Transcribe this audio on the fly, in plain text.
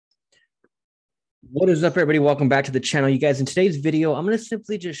What is up, everybody? Welcome back to the channel. You guys, in today's video, I'm going to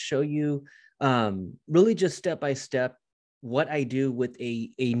simply just show you really just step by step what I do with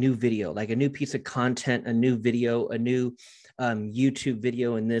a new video, like a new piece of content, a new video, a new YouTube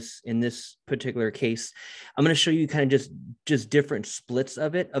video in this particular case. I'm going to show you kind of just different splits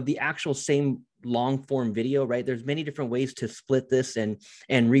of it, of the actual same long form video, right? There's many different ways to split this and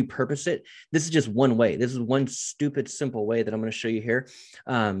repurpose it. This is just one way. This is one stupid, simple way that I'm going to show you here.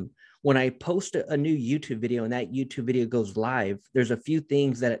 When I post a new YouTube video and that YouTube video goes live, there's a few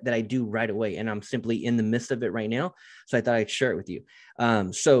things that I do right away, and I'm simply in the midst of it right now. So I thought I'd share it with you.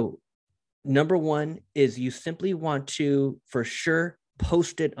 So number one is you simply want to, for sure,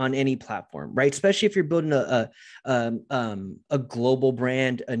 post it on any platform, right? Especially if you're building a global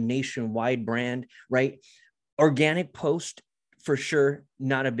brand, a nationwide brand, right? Organic post, for sure,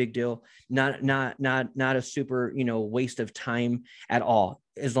 not a big deal, not a super waste of time at all.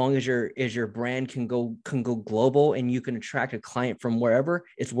 As long as your brand can go global and you can attract a client from wherever,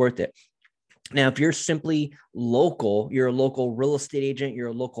 it's worth it. Now, if you're simply local, you're a local real estate agent, you're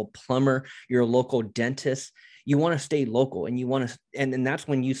a local plumber, you're a local dentist, you want to stay local, and you want to, and then that's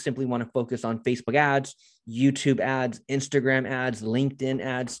when you simply want to focus on Facebook ads, YouTube ads, Instagram ads, LinkedIn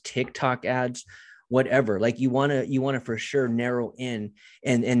ads, TikTok ads, whatever. Like you want to for sure narrow in,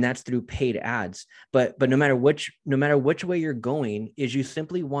 and that's through paid ads. But no matter which way you're going, is you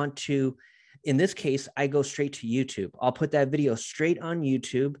simply want to, in this case, I go straight to YouTube. I'll put that video straight on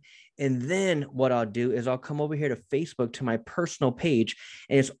YouTube. And then what I'll do is I'll come over here to Facebook, to my personal page.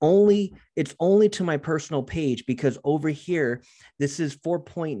 And it's only to my personal page, because over here, this is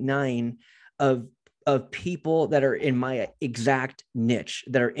 4.9 of people that are in my exact niche,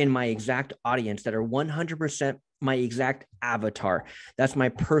 that are in my exact audience, that are 100% my exact avatar. That's my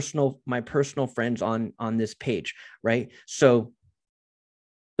personal friends on this page, right? So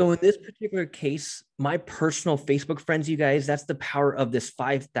in this particular case, my personal Facebook friends, you guys, that's the power of this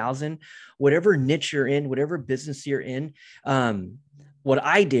 5,000. Whatever niche you're in, whatever business you're in, what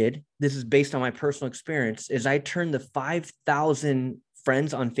I did, this is based on my personal experience, is I turned the 5,000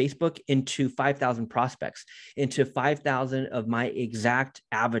 friends on Facebook into 5,000 prospects, into 5,000 of my exact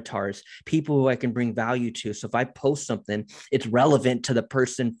avatars, people who I can bring value to. So if I post something, it's relevant to the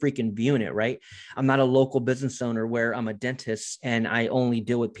person freaking viewing it, right? I'm not a local business owner where I'm a dentist and I only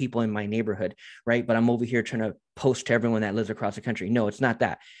deal with people in my neighborhood, right? But I'm over here trying to post to everyone that lives across the country. No, it's not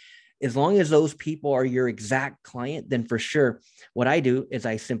that. As long as those people are your exact client, then for sure, what I do is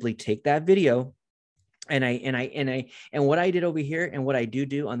I simply take that video, and what I did over here, and what I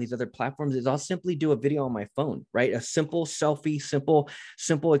do on these other platforms, is I'll simply do a video on my phone, right? A simple selfie,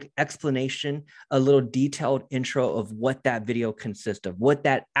 simple explanation, a little detailed intro of what that video consists of, what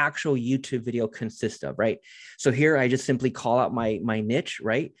that actual YouTube video consists of, right? So here I just simply call out my niche,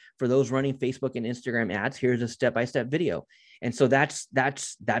 right? For those running Facebook and Instagram ads, here's a step-by-step video. And so that's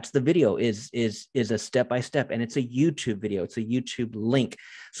the video, is a step-by-step, and it's a YouTube video. It's a YouTube link.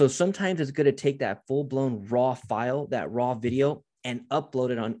 So sometimes it's good to take that full-blown raw file, that raw video, and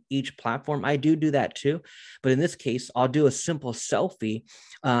upload it on each platform. I do that too. But in this case, I'll do a simple selfie,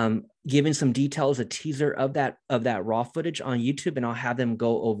 giving some details, a teaser of that raw footage on YouTube, and I'll have them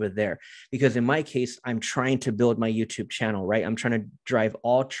go over there. Because in my case, I'm trying to build my YouTube channel, right? I'm trying to drive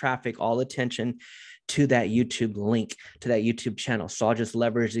all traffic, all attention to that YouTube link, to that YouTube channel. So I'll just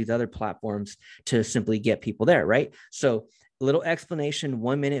leverage these other platforms to simply get people there, right? So a little explanation,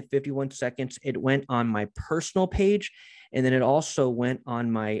 1 minute, 51 seconds. It went on my personal page, and then it also went on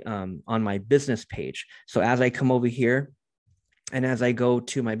my business page. So as I come over here, and as I go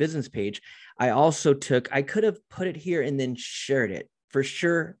to my business page, I could have put it here and then shared it. For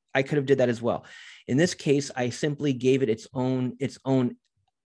sure, I could have did that as well. In this case, I simply gave it its own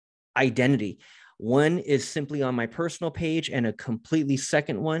identity. One is simply on my personal page, and a completely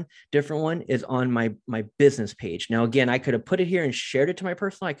different one is on my business page. Now, again, I could have put it here and shared it to my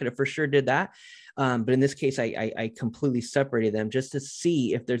personal. I could have for sure did that. But in this case, I completely separated them just to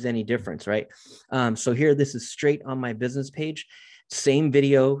see if there's any difference, right? So here, this is straight on my business page. Same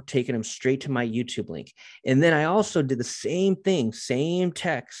video, taking them straight to my YouTube link. And then I also did the same thing, same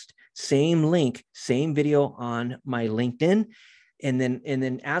text, same link, same video on my LinkedIn. And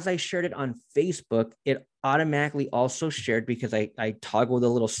then as I shared it on Facebook, it automatically also shared, because I toggle the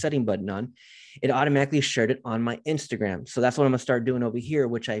little setting button on, it automatically shared it on my Instagram. So that's what I'm gonna start doing over here,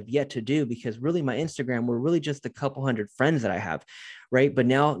 which I've yet to do, because really my Instagram, we're really just a couple hundred friends that I have, right? But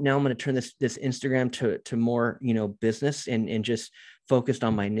now I'm gonna turn this Instagram to more, business and just focused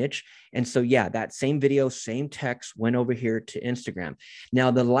on my niche. And so, yeah, that same video, same text went over here to Instagram.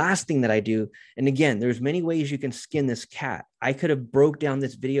 Now, the last thing that I do, and again, there's many ways you can skin this cat. I could have broke down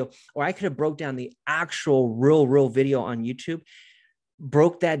this video, or I could have broke down the actual real video on YouTube,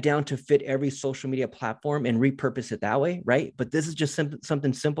 broke that down to fit every social media platform and repurpose it that way, right? But this is just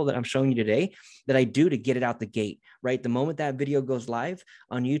something simple that I'm showing you today that I do to get it out the gate, right? The moment that video goes live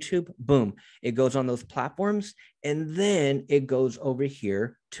on YouTube, boom, it goes on those platforms, and then it goes over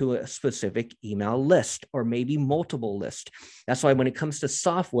here to a specific email list, or maybe multiple lists. That's why when it comes to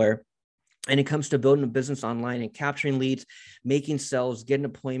software, and it comes to building a business online and capturing leads, making sales, getting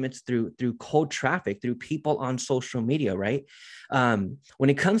appointments through cold traffic, through people on social media, right? When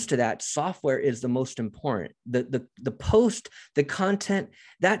it comes to that, software is the most important. The post, the content,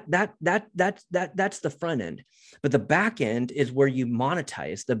 that's the front end. But the back end is where you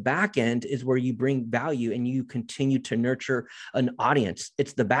monetize. The back end is where you bring value and you continue to nurture an audience.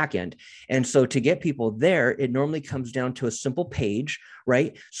 It's the back end. And so to get people there, it normally comes down to a simple page,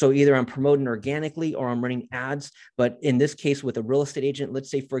 right? So either I'm promoting organically or I'm running ads. But in this case, with a real estate agent,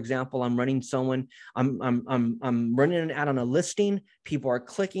 let's say, for example, I'm running I'm running an ad on a listing. People are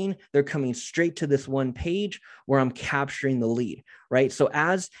clicking, they're coming straight to this one page where I'm capturing the lead, right? So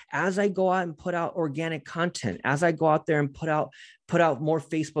as I go out and put out organic content, as I go out there and put out more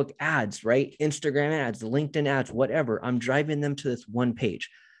Facebook ads, right? Instagram ads, LinkedIn ads, whatever, I'm driving them to this one page.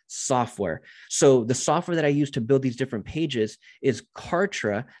 Software. So the software that I use to build these different pages is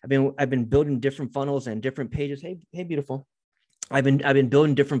Kartra. I've been building different funnels and different pages. Hey, beautiful. I've been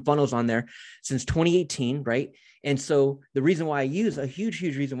building different funnels on there since 2018, right? And so the reason why I use a huge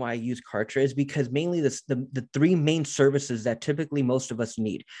reason why I use Kartra is because mainly the three main services that typically most of us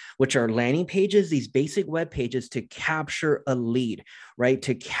need, which are landing pages, these basic web pages to capture a lead, right?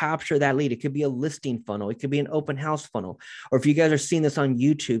 To capture that lead. It could be a listing funnel. It could be an open house funnel. Or if you guys are seeing this on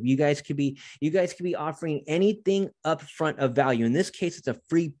YouTube, you guys could be offering anything upfront of value. In this case, it's a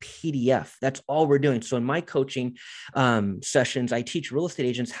free PDF. That's all we're doing. So in my coaching sessions, I teach real estate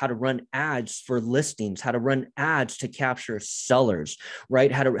agents how to run ads for listings, how to run ads to capture sellers,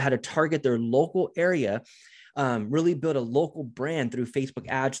 right? How to target their local area, really build a local brand through Facebook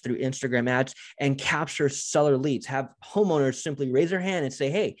ads, through Instagram ads, and capture seller leads. Have homeowners simply raise their hand and say,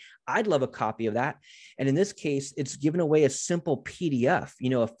 hey, I'd love a copy of that. And in this case, it's giving away a simple PDF,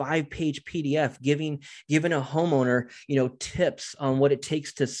 a 5-page PDF, giving a homeowner, tips on what it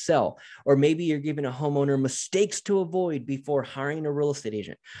takes to sell. Or maybe you're giving a homeowner mistakes to avoid before hiring a real estate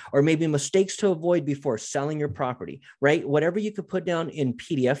agent, or maybe mistakes to avoid before selling your property, right? Whatever you could put down in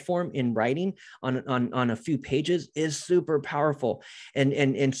PDF form, in writing on a few pages is super powerful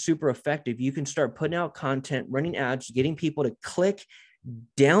and super effective. You can start putting out content, running ads, getting people to click,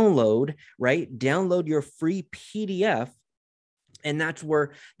 download, right? Download your free PDF. And that's where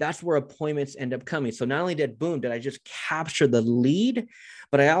appointments end up coming. So not only did I just capture the lead,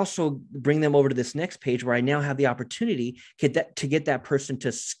 but I also bring them over to this next page where I now have the opportunity to get that person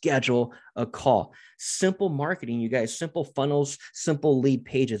to schedule a call. Simple marketing, you guys, simple funnels, simple lead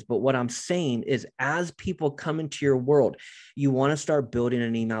pages. But what I'm saying is, as people come into your world, you want to start building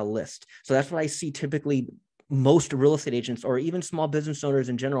an email list. So that's what I see typically most real estate agents, or even small business owners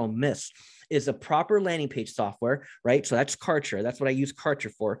in general, miss, is a proper landing page software, right? So that's Kartra. That's what I use Kartra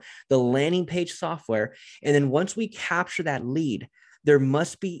for, the landing page software. And then once we capture that lead, there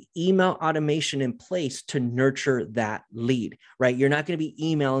must be email automation in place to nurture that lead, right? You're not going to be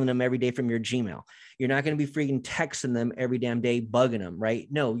emailing them every day from your Gmail. You're not going to be freaking texting them every damn day, bugging them, right?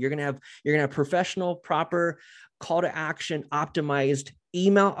 No, you're going to have professional, proper call to action, optimized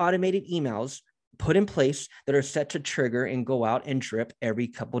automated emails put in place that are set to trigger and go out and drip every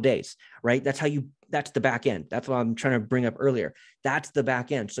couple of days, right? That's the back end. That's what I'm trying to bring up earlier. That's the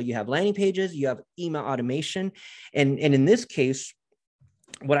back end. So you have landing pages, you have email automation. And in this case,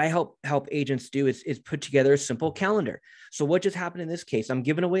 what I help agents do is put together a simple calendar. So what just happened in this case? I'm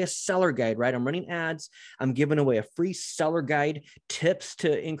giving away a seller guide, right? I'm running ads. I'm giving away a free seller guide, tips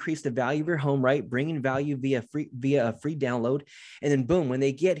to increase the value of your home, right? Bringing value via a free download. And then boom, when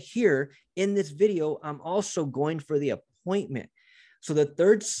they get here in this video, I'm also going for the appointment. So the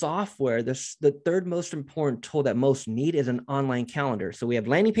third software, the third most important tool that most need is an online calendar. So we have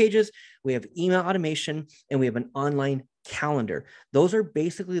landing pages, we have email automation, and we have an online calendar. Those are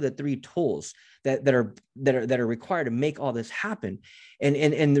basically the three tools that are that are required to make all this happen.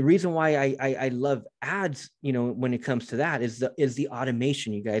 And the reason why I love ads, you know, when it comes to that is the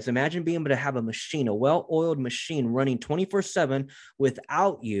automation. You guys, imagine being able to have a machine, a well-oiled machine running 24/7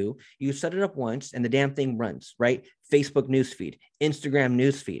 without you. You set it up once and the damn thing runs, right? Facebook newsfeed, Instagram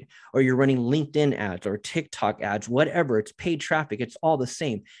newsfeed, or you're running LinkedIn ads or TikTok ads, whatever. It's paid traffic. It's all the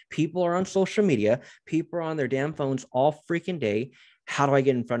same. People are on social media. People are on their damn phones all freaking day. How do I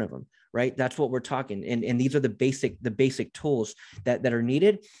get in front of them? Right? That's what we're talking. And these are the basic tools that are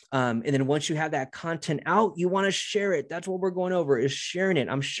needed. And then once you have that content out, you want to share it. That's what we're going over, is sharing it.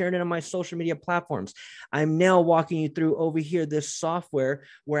 I'm sharing it on my social media platforms. I'm now walking you through over here this software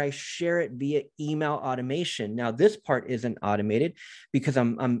where I share it via email automation. Now, this part isn't automated because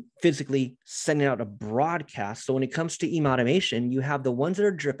I'm physically sending out a broadcast. So when it comes to email automation, you have the ones that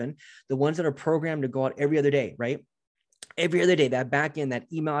are dripping, the ones that are programmed to go out every other day, right? Every other day, that back end, that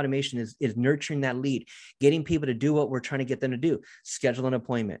email automation is nurturing that lead, getting people to do what we're trying to get them to do, schedule an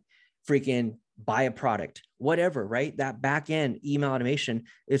appointment, freaking buy a product, whatever, right? That back end email automation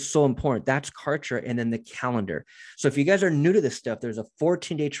is so important. That's Kartra, and then the calendar. So if you guys are new to this stuff, there's a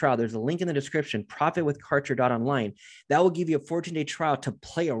 14-day trial. There's a link in the description, profitwithkartra.online. That will give you a 14-day trial to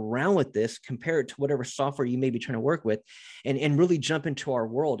play around with this, compare it to whatever software you may be trying to work with, and really jump into our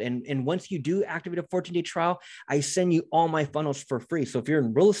world. And once you do activate a 14-day trial, I send you all my funnels for free. So if you're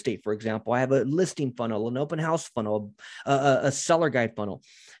in real estate, for example, I have a listing funnel, an open house funnel, a seller guide funnel.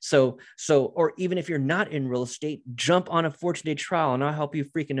 So, or even if you're not in real estate, jump on a 14-day trial and I'll help you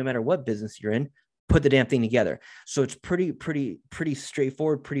freaking no matter what business you're in, put the damn thing together. So it's pretty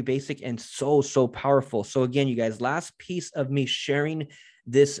straightforward, pretty basic, and so powerful. So again, you guys, last piece of me sharing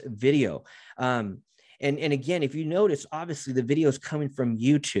this video. And again, if you notice, obviously the video is coming from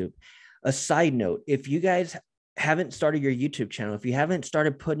YouTube. A side note, if you guys haven't started your YouTube channel, if you haven't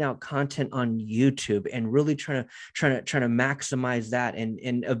started putting out content on YouTube and really trying to maximize that and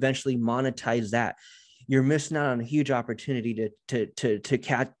eventually monetize that, you're missing out on a huge opportunity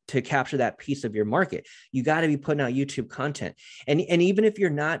to capture that piece of your market. You got to be putting out YouTube content. And even if you're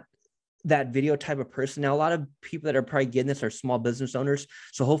not that video type of person, now a lot of people that are probably getting this are small business owners.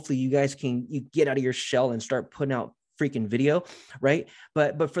 So hopefully you guys you get out of your shell and start putting out freaking video, right?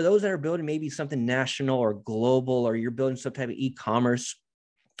 But for those that are building maybe something national or global, or you're building some type of e-commerce,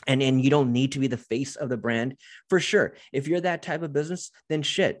 and you don't need to be the face of the brand, for sure. If you're that type of business, then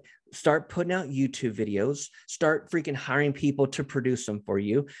shit, start putting out YouTube videos, start freaking hiring people to produce them for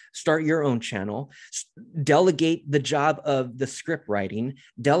you, start your own channel, delegate the job of the script writing,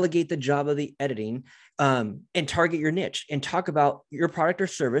 delegate the job of the editing, and target your niche and talk about your product or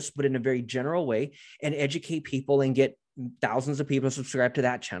service, but in a very general way, and educate people and get thousands of people to subscribe to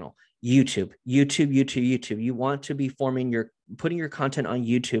that channel. YouTube. You want to be putting your content on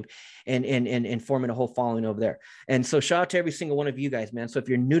YouTube and forming a whole following over there. And so shout out to every single one of you guys, man. So if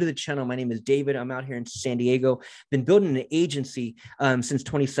you're new to the channel, my name is David. I'm out here in San Diego. Been building an agency since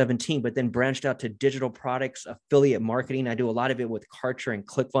 2017, but then branched out to digital products, affiliate marketing. I do a lot of it with Kartra and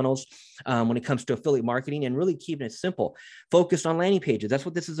ClickFunnels when it comes to affiliate marketing, and really keeping it simple, focused on landing pages. That's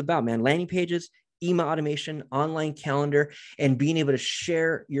what this is about, man. Landing pages, email automation, online calendar, and being able to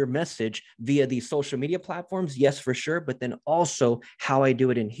share your message via these social media platforms. Yes, for sure. But then also how I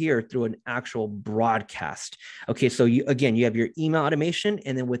do it in here through an actual broadcast. Okay. So you have your email automation,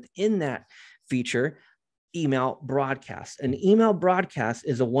 and then within that feature, email broadcast. An email broadcast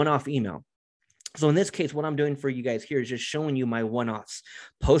is a one-off email. So in this case, what I'm doing for you guys here is just showing you my one-offs.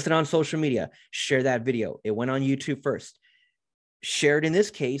 Post it on social media, share that video. It went on YouTube first. Shared in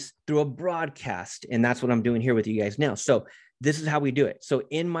this case through a broadcast. And that's what I'm doing here with you guys now. So this is how we do it. So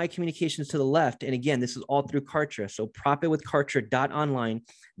in my communications to the left, and again, this is all through Kartra. So profitwithkartra.online.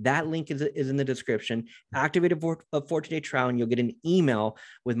 That link is in the description. Activate a 14-day trial and you'll get an email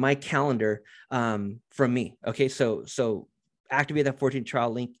with my calendar from me. Okay. So activate that 14 trial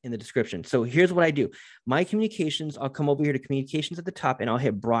link in the description. So here's what I do. My communications, I'll come over here to communications at the top and I'll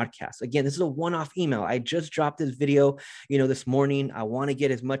hit broadcast. Again, this is a one-off email. I just dropped this video, this morning. I want to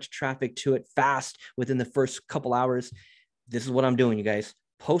get as much traffic to it fast within the first couple hours. This is what I'm doing, you guys.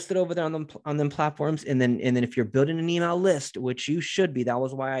 Post it over there on them platforms. And then if you're building an email list, which you should be, that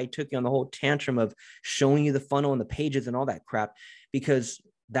was why I took you on the whole tantrum of showing you the funnel and the pages and all that crap, because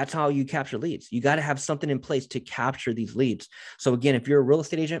that's how you capture leads. You got to have something in place to capture these leads. So again, if you're a real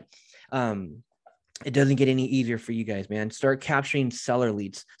estate agent, it doesn't get any easier for you guys, man. Start capturing seller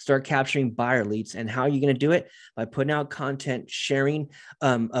leads, start capturing buyer leads. And how are you going to do it? By putting out content, sharing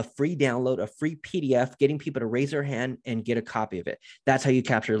a free download, a free PDF, getting people to raise their hand and get a copy of it. That's how you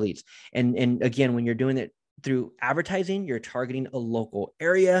capture leads. And again, when you're doing it through advertising, you're targeting a local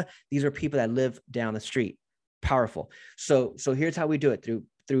area. These are people that live down the street. Powerful. So here's how we do it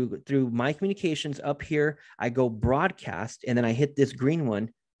through my communications. Up here, I go broadcast, and then I hit this green one,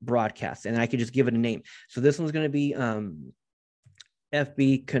 broadcast, and I can just give it a name. So this one's going to be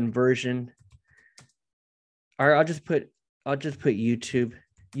FB conversion. Or I'll just put YouTube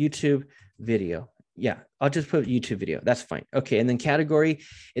video. Yeah, I'll just put YouTube video. That's fine. Okay, and then category,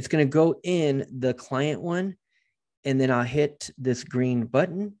 it's going to go in the client one, and then I'll hit this green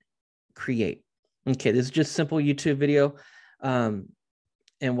button, create. Okay, this is just simple YouTube video. And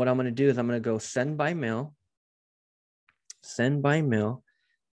what I'm going to do is I'm going to go send by mail. Send by mail.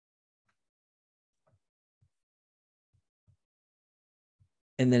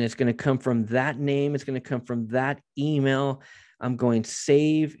 And then it's going to come from that name. It's going to come from that email. I'm going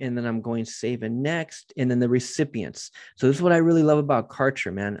save, and then I'm going save and next, and then the recipients. So this is what I really love about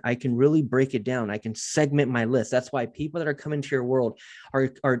Kartra, man. I can really break it down. I can segment my list. That's why people that are coming to your world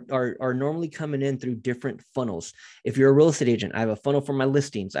are normally coming in through different funnels. If you're a real estate agent, I have a funnel for my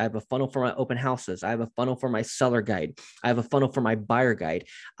listings. I have a funnel for my open houses. I have a funnel for my seller guide. I have a funnel for my buyer guide.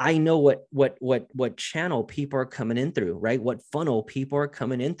 I know what channel people are coming in through, right? What funnel people are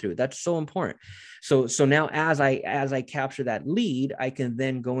coming in through. That's so important. So now as I capture that lead, I can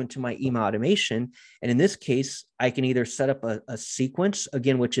then go into my email automation. And in this case, I can either set up a sequence,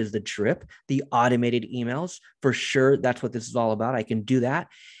 again, which is the drip, the automated emails. For sure, that's what this is all about. I can do that.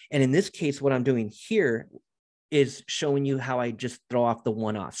 And in this case, what I'm doing here is showing you how I just throw off the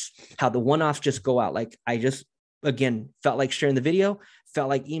one-offs, how the one-offs just go out. Like I just, again, felt like sharing the video, felt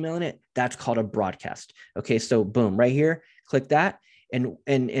like emailing it. That's called a broadcast. Okay, so boom, right here, click that. And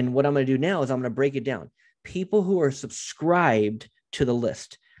what I'm going to do now is I'm going to break it down. People who are subscribed to the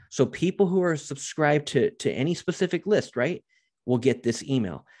list. So people who are subscribed to any specific list, right, will get this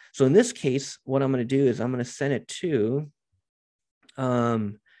email. So in this case, what I'm going to do is I'm going to send it to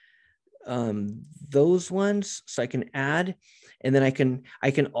those ones. So I can add, and then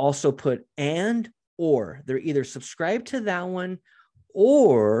I can also put or they're either subscribed to that one,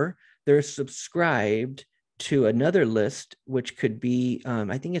 or they're subscribed to another list, which could be,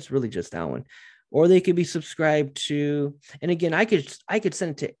 I think it's really just that one, or they could be subscribed to, and again, I could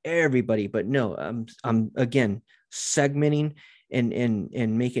send it to everybody, but no, I'm again, segmenting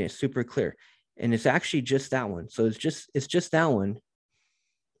and making it super clear. And it's actually just that one. So it's just that one.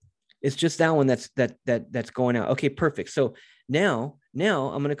 It's just that one that's going out. Okay, perfect. So now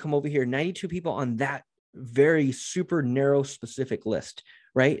I'm going to come over here, 92 people on that very super narrow specific list,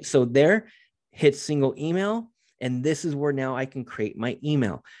 right? So there, hit single email, and this is where now I can create my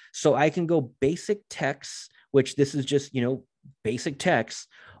email. So I can go basic text, which this is just, basic text,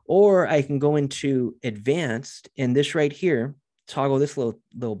 or I can go into advanced, and this right here, toggle this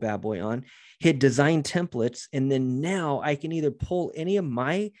little bad boy on, hit design templates, and then now I can either pull any of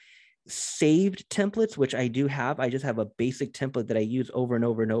my saved templates, which I do have. I just have a basic template that I use over and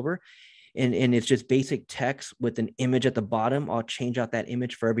over and over. And it's just basic text with an image at the bottom. I'll change out that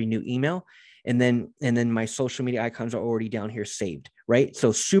image for every new email. And then my social media icons are already down here saved, right?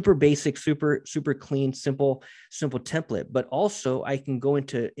 So super basic, super clean, simple template. But also I can go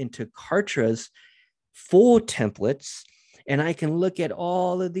into Kartra's full templates, and I can look at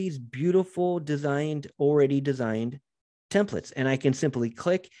all of these beautiful already designed templates, and I can simply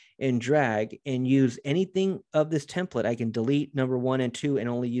click and drag and use anything of this template. I can delete number 1 and 2 and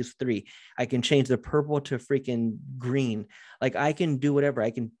only use 3. I can change the purple to freaking green. Like I can do whatever.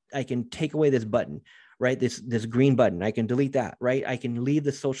 I can take away this button, right? This green button. I can delete that, right? I can leave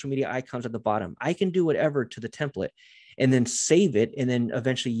the social media icons at the bottom. I can do whatever to the template and then save it, and then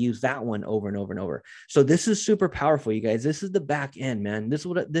eventually use that one over and over and over. So this is super powerful, you guys. This is the back end, man. This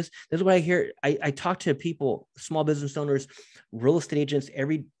is what I hear. I talk to people, small business owners, real estate agents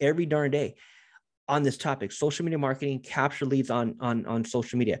every darn day on this topic: social media marketing, capture leads on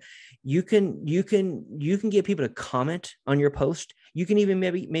social media. You can get people to comment on your post. You can even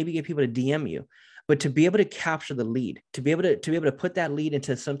maybe get people to DM you. But to be able to capture the lead, to be able to put that lead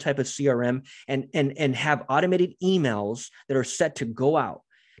into some type of CRM and have automated emails that are set to go out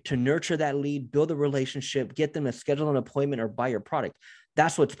to nurture that lead, build a relationship, get them to schedule an appointment or buy your product.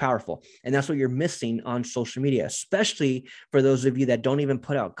 That's what's powerful. And that's what you're missing on social media, especially for those of you that don't even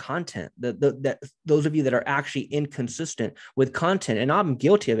put out content, those of you that are actually inconsistent with content. And I'm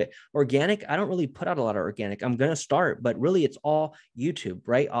guilty of it. Organic, I don't really put out a lot of organic. I'm going to start, but really it's all YouTube,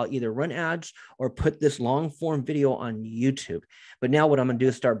 right? I'll either run ads or put this long form video on YouTube. But now what I'm going to do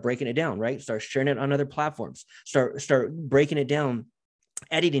is start breaking it down, right? Start sharing it on other platforms, start breaking it down,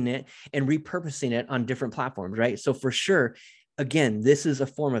 editing it and repurposing it on different platforms, right? So for sure, Again, this is a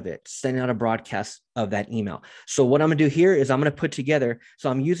form of it, sending out a broadcast of that email. So what I'm gonna do here is I'm gonna put together,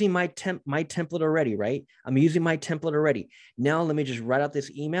 so I'm using my template already, right? I'm using my template already. Now let me just write out this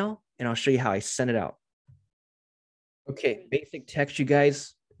email and I'll show you how I send it out. Okay, basic text, you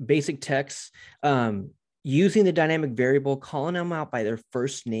guys, basic text. Using the dynamic variable, calling them out by their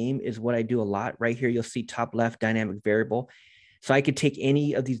first name is what I do a lot. Right here, you'll see top left dynamic variable. So I could take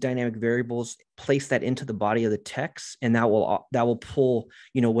any of these dynamic variables, place that into the body of the text, and that will pull,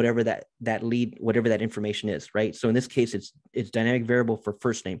 whatever that lead, whatever that information is, right? So in this case, it's dynamic variable for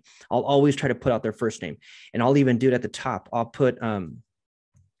first name. I'll always try to put out their first name, and I'll even do it at the top. I'll put it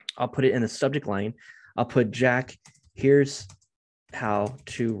in the subject line. I'll put Jack, here's how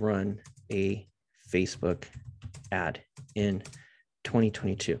to run a Facebook ad in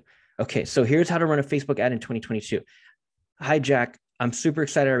 2022. Okay, so here's how to run a Facebook ad in 2022. Hi, Jack. I'm super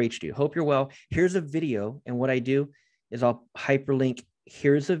excited I reached you. Hope you're well. Here's a video. And what I do is I'll hyperlink.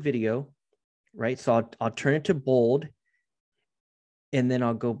 Here's a video, right? So I'll turn it to bold. And then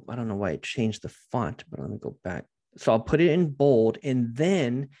I'll go, I don't know why it changed the font, but let me go back. So I'll put it in bold, and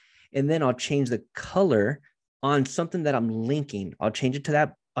then I'll change the color on something that I'm linking. I'll change it to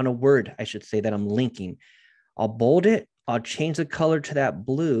that, on a word, I should say, that I'm linking. I'll bold it. I'll change the color to that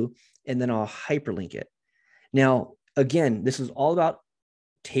blue, and then I'll hyperlink it. Now, again, this is all about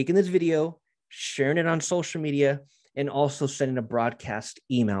taking this video, sharing it on social media, and also sending a broadcast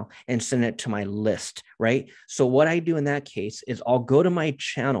email and send it to my list, right? So what I do in that case is I'll go to my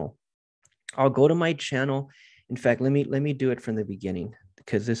channel. In fact, let me do it from the beginning,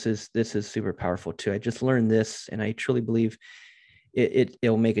 because this is super powerful too. I just learned this, and I truly believe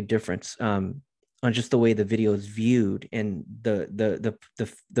it'll make a difference on just the way the video is viewed, and the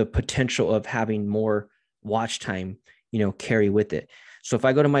potential of having more watch time, carry with it. So if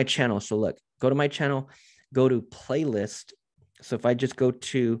I go to my channel, so look, go to my channel, go to playlist. So if I go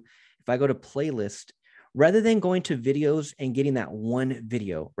to playlist, rather than going to videos and getting that one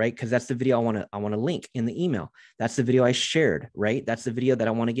video, right? Because that's the video I want to link in the email. That's the video I shared, right? That's the video that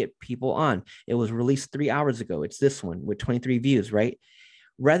I want to get people on. It was released 3 hours ago. It's this one with 23 views, right?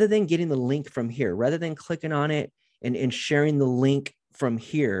 Rather than getting the link from here, rather than clicking on it and sharing the link from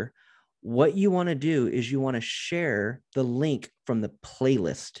here, what you want to do is you want to share the link from the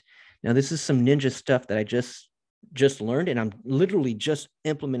playlist. Now, this is some ninja stuff that I just learned, and I'm literally just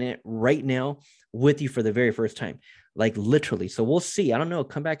implementing it right now with you for the very first time, like literally. So we'll see. I don't know.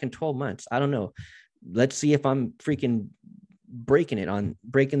 Come back in 12 months. I don't know. Let's see if I'm freaking breaking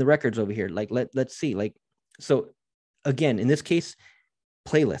the records over here. Like, let's see. Like, so again, in this case,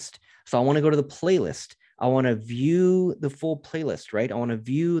 playlist. So I want to go to the playlist. I want to view the full playlist, right? I want to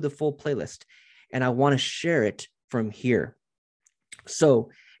view the full playlist, and I want to share it from here. So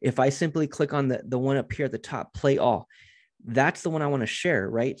if I simply click on the one up here at the top, play all, that's the one I want to share,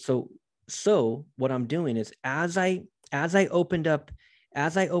 right? So what I'm doing is as I opened up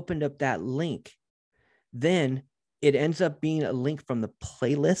that link, then it ends up being a link from the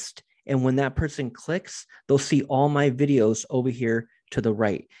playlist. And when that person clicks, they'll see all my videos over here to the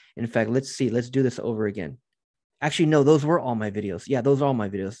right. In fact, let's do this over again. Actually, no, those were all my videos. Yeah, those are all my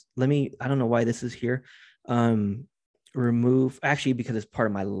videos. I don't know why this is here. Remove, actually, because it's part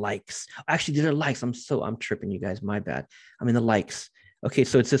of my likes. Actually, these are likes. I'm tripping, you guys. My bad. I'm in the likes. Okay,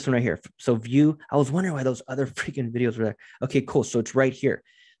 so it's this one right here. So view, I was wondering why those other freaking videos were there. Okay, cool. So it's right here.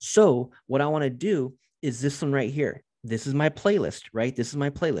 So what I want to do is this one right here. This is my playlist, right? This is my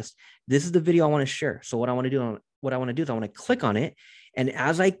playlist. This is the video I want to share. So what I want to do is I want to click on it. And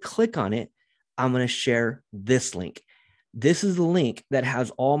as I click on it, I'm going to share this link. This is the link that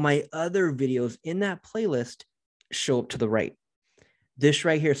has all my other videos in that playlist show up to the right. This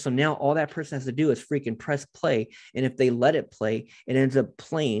right here. So now all that person has to do is freaking press play. And if they let it play, it ends up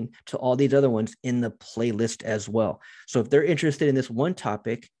playing to all these other ones in the playlist as well. So if they're interested in this one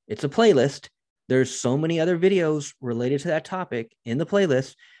topic, it's a playlist. There's so many other videos related to that topic in the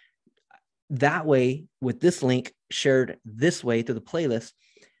playlist. That way, with this link shared this way through the playlist,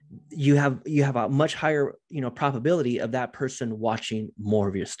 you have a much higher probability of that person watching more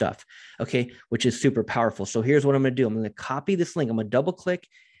of your stuff, okay, which is super powerful. So here's what I'm going to do. I'm going to copy this link. I'm going to double click,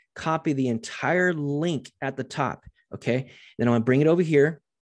 copy the entire link at the top, okay? Then I'm going to bring it over here,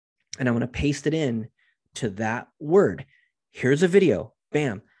 and I'm going to paste it in to that word. Here's a video.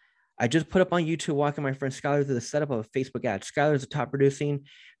 Bam. I just put up on YouTube, walking my friend Skylar through the setup of a Facebook ad. Skylar is a top producing,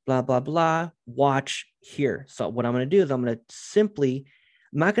 blah, blah, blah. Watch here. So what I'm going to do is I'm going to simply,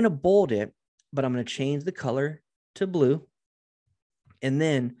 I'm not going to bold it, but I'm going to change the color to blue. And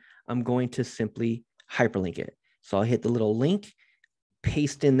then I'm going to simply hyperlink it. So I'll hit the little link,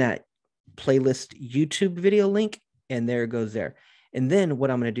 paste in that playlist YouTube video link, and there it goes there. And then what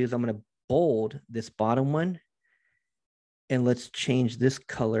I'm going to do is I'm going to bold this bottom one, and let's change this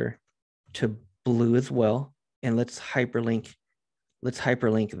color to blue as well. And let's hyperlink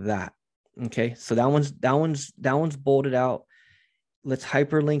that. Okay, so that one's bolded out. Let's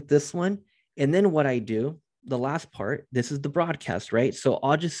hyperlink this one. And then what I do, the last part, this is the broadcast, right? So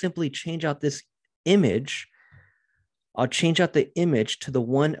I'll just simply change out this image. I'll change out the image to the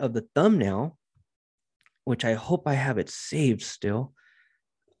one of the thumbnail, which I hope I have it saved still.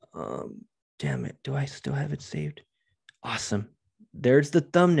 Damn it, do I still have it saved? Awesome. There's the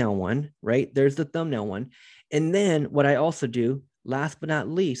thumbnail one, right? There's the thumbnail one. And then what I also do, last but not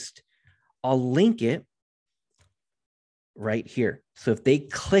least, I'll link it right here. So if they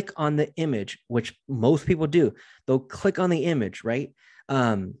click on the image, which most people do, they'll click on the image, right?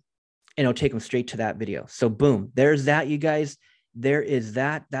 And it'll take them straight to that video. So boom, there's that, you guys. There is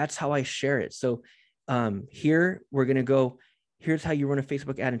that. That's how I share it. So here we're going to go, here's how you run a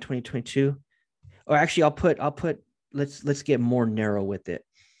Facebook ad in 2022. Or actually I'll put, let's get more narrow with it.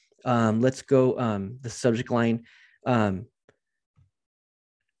 Let's go the subject line. I'll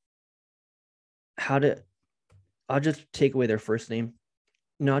just take away their first name.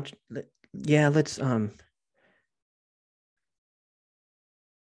 Not, yeah, let's, I'll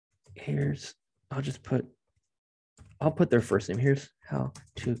put their first name. Here's how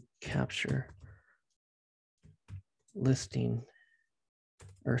to capture listing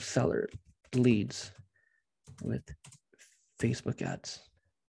or seller leads with Facebook ads.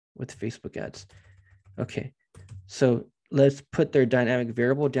 Okay, so let's put their dynamic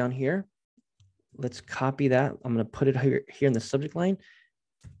variable down here. Let's copy that. I'm going to put it here in the subject line.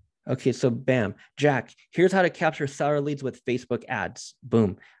 Okay, so bam, Jack, here's how to capture seller leads with Facebook ads.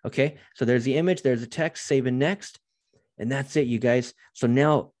 Boom. Okay, so there's the image, there's the text, save and next, and that's it, you guys. So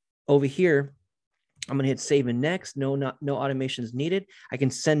now over here, I'm going to hit save and next. No automations needed. I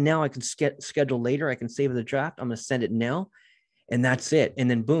can send now. I can schedule later. I can save the draft. I'm going to send it now. And that's it. And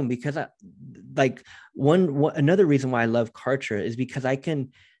then boom, because another reason why I love Kartra is because I can,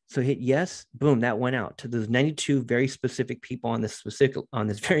 so hit yes, boom, that went out to those 92 very specific people on this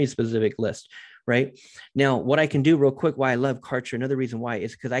very specific list, right? Now, what I can do real quick, why I love Kartra, another reason why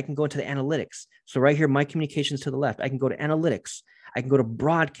is because I can go into the analytics. So right here, my communications to the left, I can go to analytics, I can go to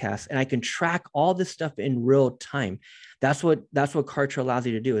broadcast, and I can track all this stuff in real time. That's what Kartra allows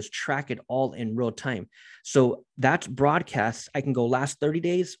you to do, is track it all in real time. So that's broadcast. I can go last 30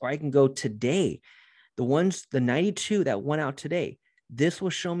 days, or I can go today. The 92 that went out today, this will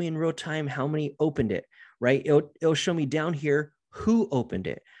show me in real time how many opened it, right? It'll show me down here who opened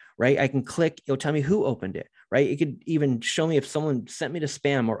it, right? I can click, it'll tell me who opened it, right? It could even show me if someone sent me to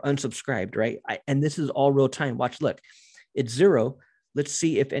spam or unsubscribed, right? And this is all real time. Watch, look, it's 0. Let's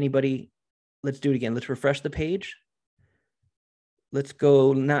see if anybody, let's do it again. Let's refresh the page. Let's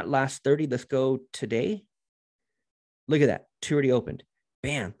go not last 30, let's go today. Look at that, 2 already opened.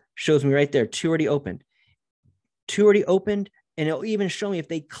 Bam, shows me right there, 2 already opened. 2 already opened. And it'll even show me if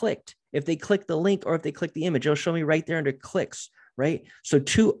they clicked the link or if they clicked the image. It'll show me right there under clicks, right? So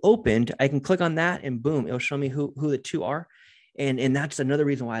 2 opened, I can click on that and boom, it'll show me who the 2 are. And that's another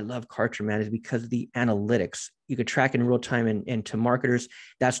reason why I love Kartra, man, is because of the analytics. You could track in real time, and to marketers,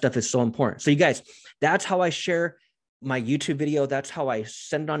 that stuff is so important. So you guys, that's how I share my YouTube video. That's how I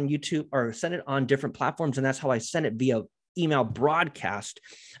send it on YouTube or send it on different platforms. And that's how I send it via email broadcast,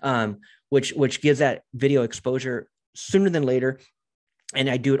 which gives that video exposure sooner than later. And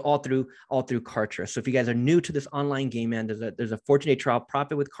I do it all through Kartra. So if you guys are new to this online game, man, there's a 14-day trial,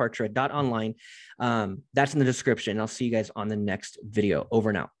 profit with Kartra.online. That's in the description. I'll see you guys on the next video. Over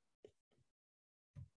and out.